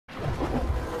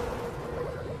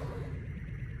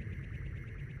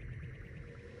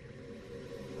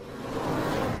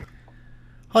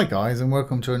Hi guys, and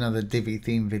welcome to another Divi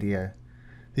Theme video.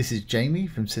 This is Jamie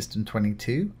from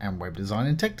System22 and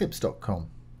webdesignandtechtips.com.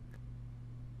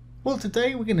 Well,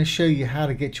 today we're going to show you how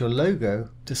to get your logo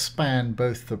to span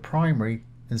both the primary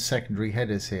and secondary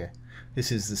headers here.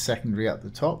 This is the secondary up the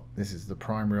top, this is the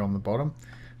primary on the bottom.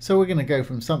 So we're going to go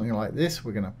from something like this.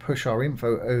 We're going to push our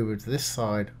info over to this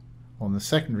side on the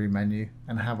secondary menu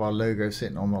and have our logo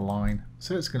sitting on the line.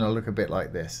 So it's going to look a bit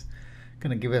like this. Going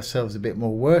to give ourselves a bit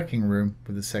more working room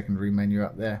with the secondary menu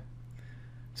up there,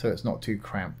 so it's not too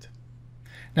cramped.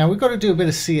 Now we've got to do a bit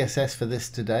of CSS for this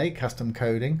today, custom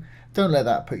coding. Don't let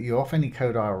that put you off. Any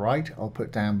code I write I'll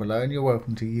put down below and you're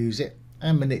welcome to use it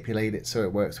and manipulate it so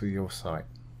it works with your site.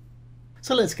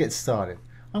 So let's get started.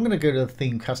 I'm going to go to the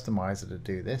theme customizer to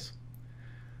do this.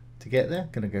 To get there, I'm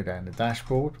going to go down to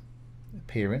dashboard,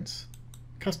 appearance,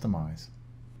 customize.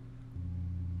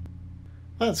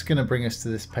 That's going to bring us to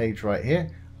this page right here.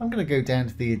 I'm going to go down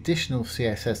to the additional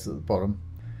CSS at the bottom.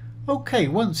 Okay,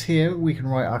 once here we can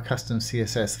write our custom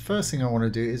CSS. The first thing I want to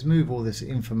do is move all this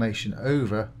information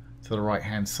over to the right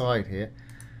hand side here.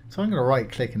 So I'm going to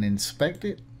right click and inspect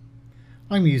it.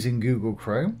 I'm using Google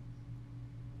Chrome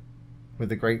with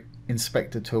the great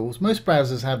inspector tools. Most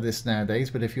browsers have this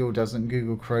nowadays, but if yours doesn't,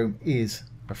 Google Chrome is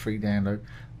a free download.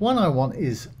 One I want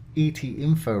is ET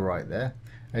info right there.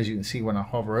 As you can see, when I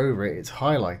hover over it, it's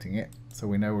highlighting it, so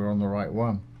we know we're on the right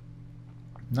one.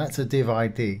 And that's a div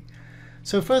ID.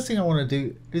 So first thing I want to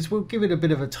do is we'll give it a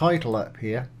bit of a title up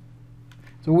here.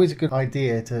 It's always a good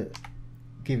idea to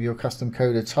give your custom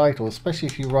code a title, especially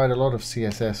if you write a lot of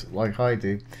CSS like I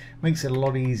do. It makes it a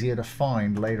lot easier to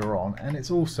find later on, and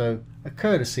it's also a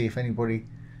courtesy if anybody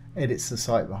edits the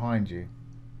site behind you.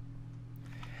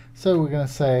 So we're going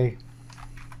to say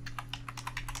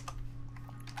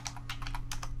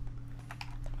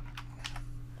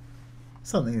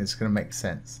something that's going to make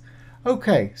sense.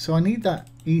 Okay, so I need that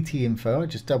ET info. I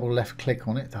just double left click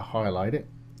on it to highlight it.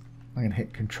 I'm going to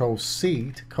hit Control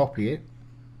C to copy it.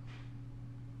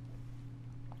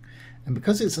 And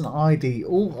because it's an ID,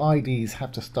 all IDs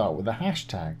have to start with a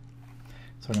hashtag.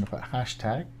 So I'm going to put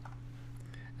hashtag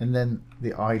and then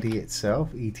the ID itself,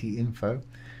 ET info.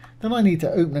 Then I need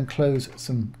to open and close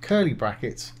some curly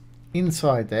brackets.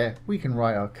 Inside there we can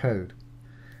write our code.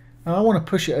 And I want to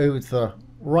push it over to the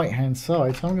right hand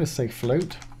side, so I'm going to say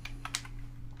float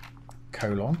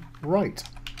colon right.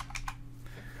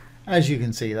 As you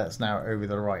can see, that's now over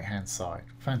the right hand side.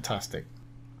 Fantastic.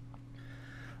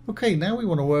 Okay, now we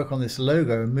want to work on this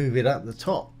logo and move it up the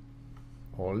top,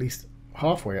 or at least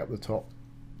halfway up the top.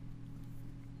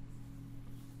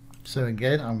 So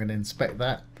again, I'm going to inspect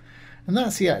that, and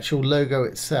that's the actual logo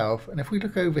itself. And if we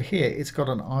look over here, it's got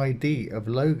an ID of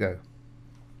logo,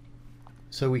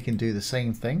 so we can do the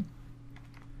same thing.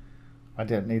 I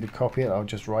don't need to copy it, I'll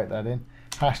just write that in.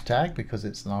 Hashtag, because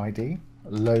it's an ID,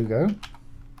 logo,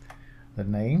 the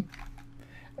name,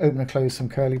 open and close some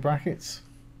curly brackets.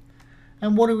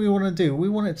 And what do we want to do? We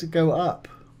want it to go up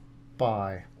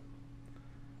by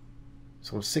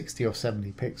sort of 60 or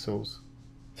 70 pixels.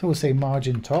 So we'll say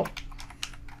margin top,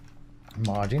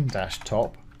 margin dash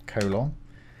top, colon,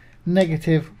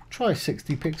 negative, try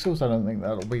 60 pixels. I don't think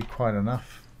that'll be quite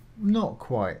enough. Not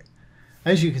quite.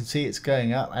 As you can see, it's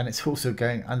going up, and it's also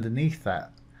going underneath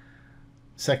that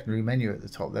secondary menu at the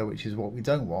top there, which is what we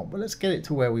don't want. But let's get it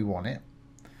to where we want it.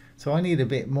 So I need a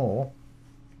bit more.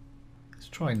 Let's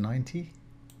try 90.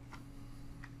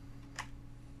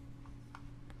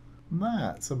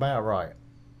 That's about right.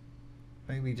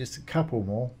 Maybe just a couple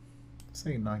more.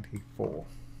 Say 94.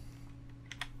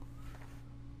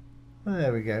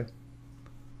 There we go.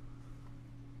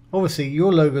 Obviously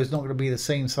your logo is not going to be the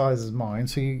same size as mine,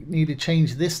 so you need to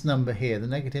change this number here, the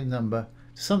negative number,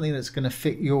 to something that's going to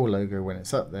fit your logo when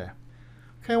it's up there.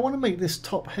 Okay, I want to make this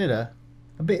top header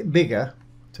a bit bigger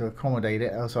to accommodate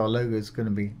it, else our logo is going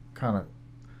to be kind of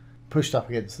pushed up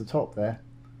against the top there.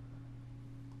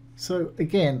 So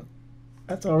again,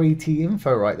 that's our ET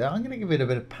info right there. I'm going to give it a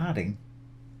bit of padding.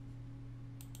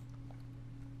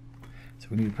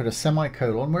 We need to put a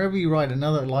semicolon. Wherever you write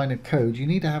another line of code, you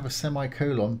need to have a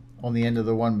semicolon on the end of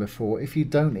the one before. If you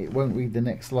don't, it won't read the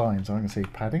next line. So I'm going to say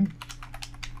padding.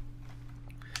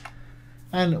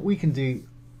 And we can do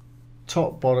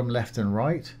top, bottom, left and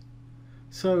right.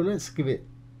 So let's give it,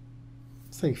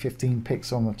 say 15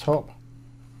 pixels on the top.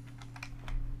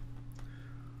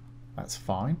 That's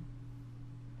fine.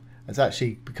 It's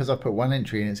actually, because I put one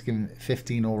entry in, it's given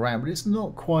 15 all round, but it's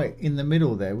not quite in the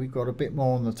middle there. We've got a bit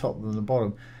more on the top than the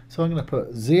bottom. So I'm going to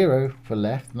put 0 for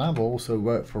left, and that will also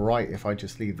work for right if I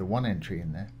just leave the one entry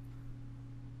in there.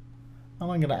 And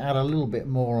I'm going to add a little bit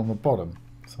more on the bottom.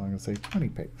 So I'm going to say 20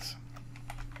 pixels.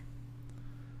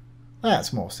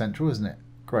 That's more central, isn't it?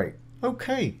 Great.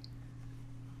 Okay.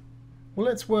 Well,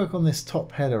 let's work on this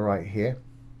top header right here.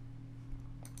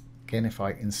 Again, if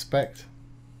I inspect,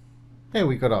 there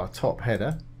we got our top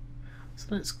header. So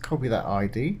let's copy that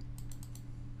ID.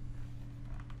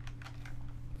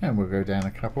 And we'll go down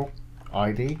a couple.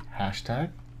 ID,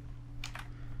 hashtag.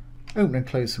 Open and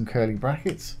close some curly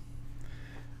brackets.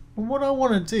 And what I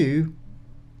want to do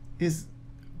is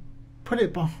put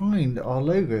it behind our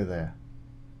logo there.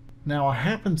 Now I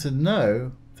happen to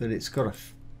know that it's got a,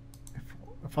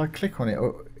 if I click on it,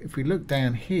 or if we look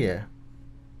down here,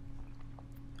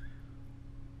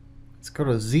 it's got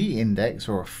a Z index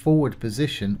or a forward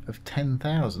position of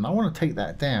 10,000. I want to take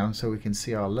that down so we can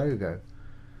see our logo.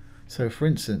 So for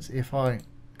instance, if I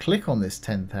click on this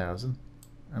 10,000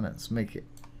 and let's make it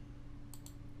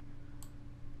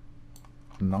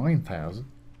 9,000,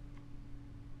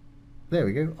 there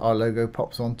we go, our logo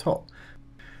pops on top.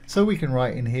 So we can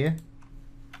write in here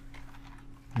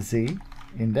Z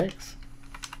index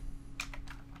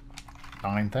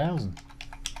 9,000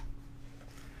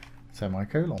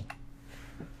 semicolon.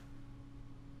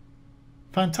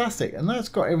 Fantastic, and that's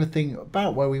got everything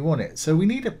about where we want it. So we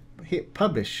need to hit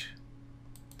publish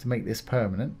to make this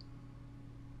permanent.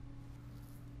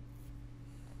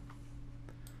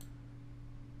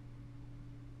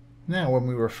 Now when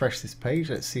we refresh this page,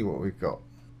 let's see what we've got.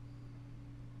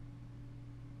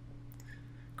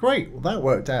 Great, well that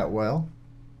worked out well.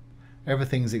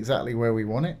 Everything's exactly where we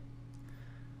want it.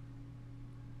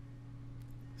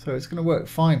 So it's going to work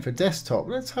fine for desktop.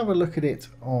 Let's have a look at it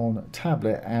on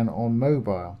tablet and on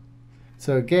mobile.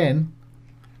 So again,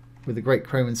 with the great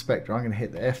Chrome Inspector, I'm going to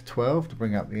hit the F12 to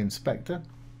bring up the inspector.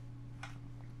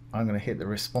 I'm going to hit the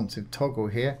responsive toggle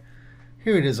here.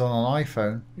 Here it is on an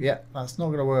iPhone. Yeah, that's not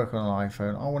going to work on an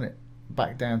iPhone. I want it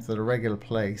back down to the regular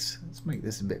place. Let's make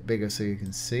this a bit bigger so you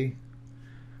can see.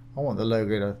 I want the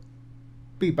logo to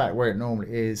be back where it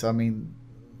normally is. I mean,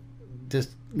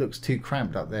 just looks too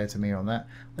cramped up there to me on that.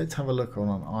 Let's have a look on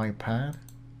an iPad.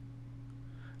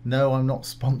 No, I'm not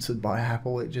sponsored by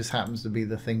Apple. It just happens to be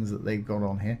the things that they've got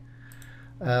on here.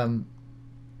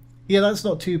 Yeah, that's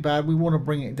not too bad. We want to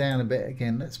bring it down a bit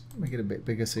again. Let's make it a bit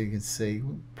bigger so you can see.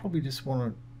 We'll probably just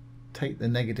want to take the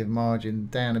negative margin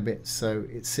down a bit so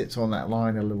it sits on that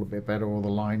line a little bit better, or the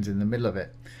lines in the middle of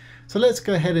it. So let's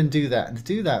go ahead and do that. And to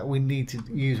do that, we need to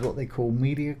use what they call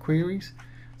media queries.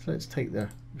 So let's take the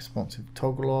responsive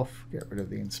toggle off, get rid of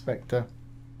the inspector.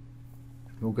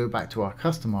 We'll go back to our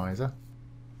customizer.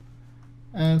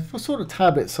 And for sort of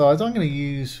tablet size, I'm going to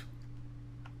use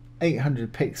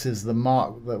 800 pixels, the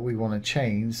mark that we want to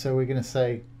change. So we're going to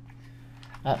say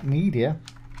at media,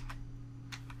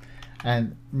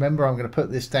 and remember I'm going to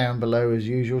put this down below as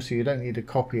usual, so you don't need to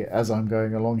copy it as I'm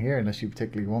going along here unless you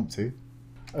particularly want to.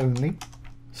 Only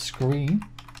screen,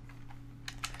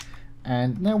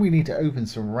 and now we need to open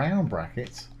some round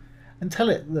brackets and tell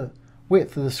it the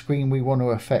width of the screen we want to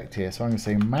affect here. So I'm going to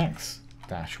say max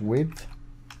dash width,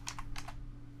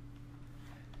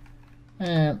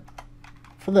 and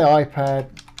for the iPad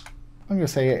I'm going to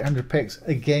say 800 pixels.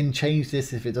 Again, change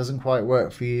this if it doesn't quite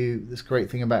work for you. This great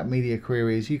thing about media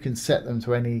queries, you can set them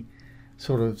to any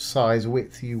sort of size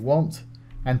width you want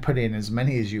and put in as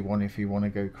many as you want if you want to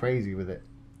go crazy with it.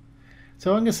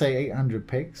 So I'm going to say 800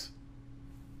 pixels.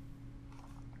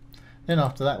 Then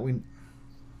after that we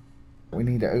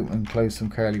need to open and close some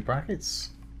curly brackets.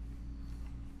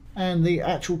 And the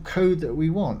actual code that we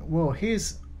want, well,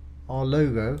 here's our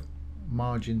logo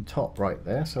margin top right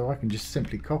there, so I can just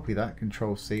simply copy that,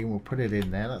 Control C, and we'll put it in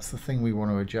there. That's the thing we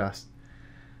want to adjust.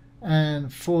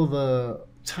 And for the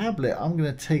tablet, I'm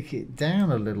going to take it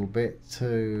down a little bit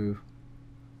to,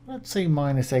 let's say,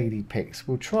 minus 80 pixels.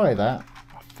 We'll try that.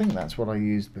 I think that's what I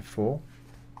used before.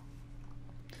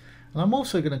 And I'm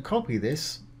also going to copy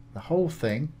this, the whole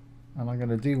thing, and I'm going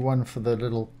to do one for the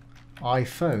little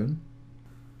iPhone.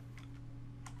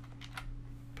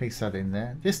 Paste that in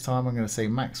there. This time I'm going to say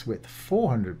max width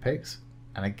 400 pixels,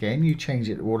 and again you change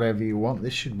it to whatever you want.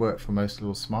 This should work for most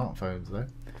little smartphones though.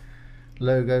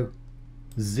 Logo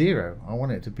 0. I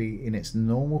want it to be in its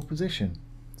normal position,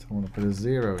 so I want to put a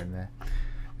 0 in there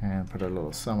and put a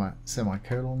little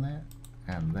semicolon there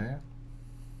and there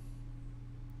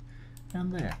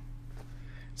and there.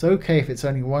 It's okay if it's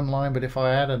only one line, but if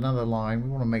I add another line, we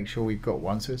want to make sure we've got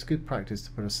one, so it's good practice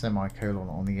to put a semicolon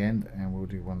on the end, and we'll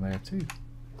do one there too.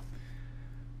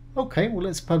 Okay, well,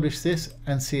 let's publish this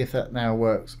and see if that now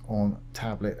works on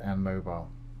tablet and mobile.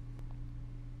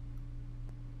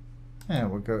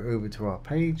 And we'll go over to our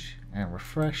page and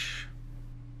refresh.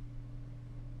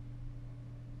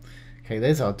 Okay,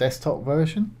 there's our desktop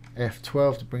version.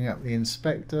 F12 to bring up the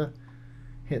inspector.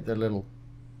 Hit the little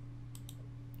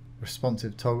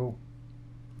responsive toggle.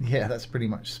 Yeah, that's pretty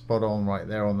much spot on right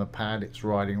there on the pad. It's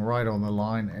riding right on the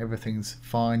line. Everything's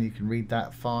fine. You can read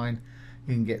that fine.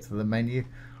 You can get to the menu.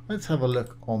 Let's have a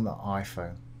look on the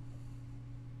iPhone.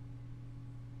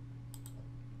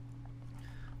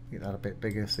 Get that a bit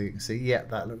bigger so you can see. Yeah,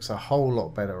 that looks a whole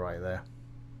lot better right there.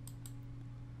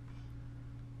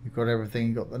 You've got everything.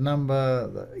 You've got the number,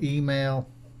 the email,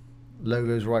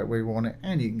 logo's right where you want it,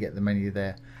 and you can get the menu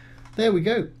there. There we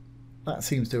go. That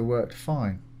seems to have worked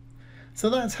fine. So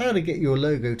that's how to get your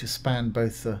logo to span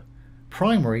both the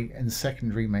primary and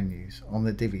secondary menus on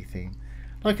the Divi theme.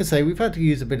 Like I say, we've had to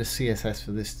use a bit of CSS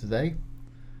for this today,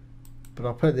 but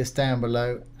I'll put this down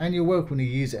below, and you're welcome to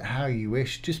use it how you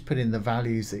wish. Just put in the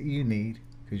values that you need,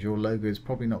 because your logo is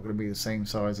probably not going to be the same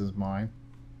size as mine,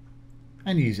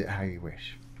 and use it how you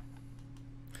wish.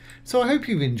 So I hope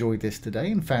you've enjoyed this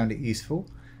today and found it useful.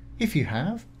 If you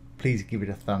have, please give it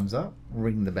a thumbs up,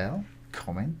 ring the bell,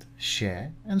 comment,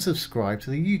 share, and subscribe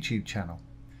to the YouTube channel.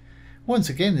 Once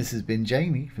again, this has been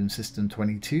Jamie from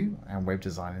System22 and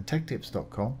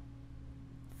webdesignandtechtips.com.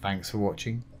 Thanks for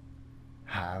watching.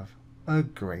 Have a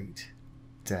great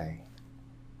day.